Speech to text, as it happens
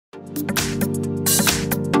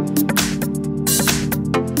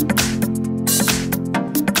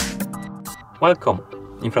Welcome!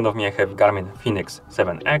 In front of me I have Garmin Fenix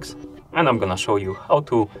 7X and I'm gonna show you how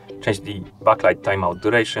to change the backlight timeout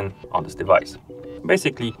duration on this device.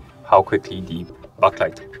 Basically, how quickly the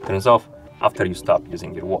backlight turns off after you stop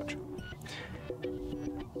using your watch.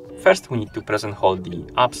 First, we need to press and hold the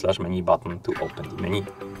App/Menu button to open the menu.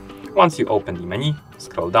 Once you open the menu,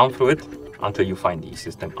 scroll down through it until you find the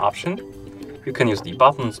System option. You can use the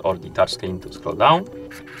buttons or the touchscreen to scroll down.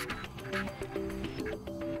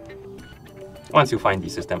 Once you find the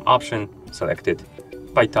System option, select it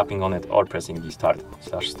by tapping on it or pressing the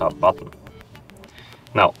Start/Stop button.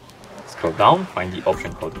 Now, scroll down, find the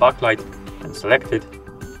option called Backlight and select it.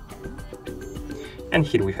 And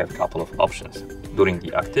here we have a couple of options: during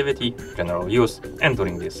the activity, general use, and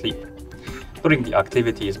during the sleep. During the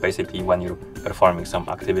activity is basically when you're performing some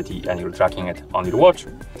activity and you're tracking it on your watch.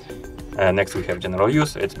 Next we have general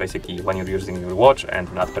use. It's basically when you're using your watch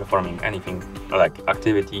and not performing anything like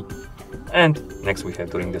activity. And next we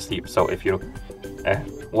have during the sleep. So if your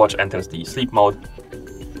watch enters the sleep mode,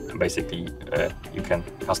 basically you can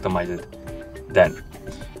customize it then.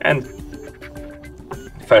 And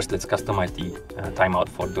first let's customize the timeout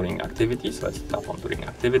for during activity. So let's tap on during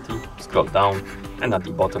activity, scroll down, and at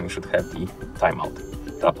the bottom you should have the timeout.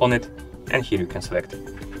 Tap on it, and here you can select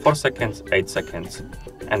 4 seconds, 8 seconds,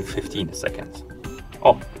 and 15 seconds.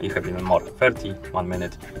 Oh, you have even more, 30, 1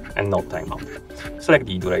 minute, and no timeout. Select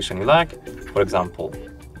the duration you like, for example,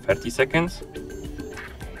 30 seconds.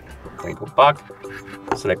 Then go back,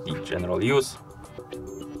 select the general use,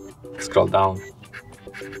 scroll down,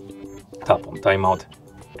 tap on timeout,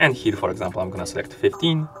 and here, for example, I'm gonna select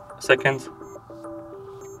 15 seconds.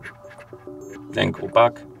 Then go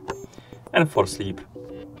back, and for sleep,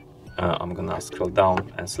 I'm gonna scroll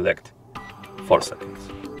down and select 4 seconds,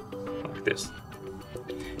 like this.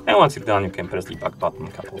 And once you're done, you can press the back button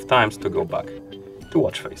a couple of times to go back to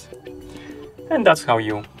watch face. And that's how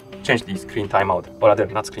you change the screen timeout, or rather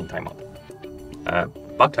not screen timeout,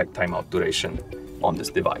 backlight timeout duration on this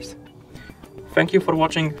device. Thank you for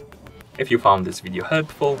watching. If you found this video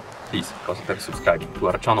helpful, please consider subscribing to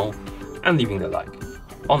our channel and leaving a like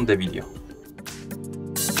on the video.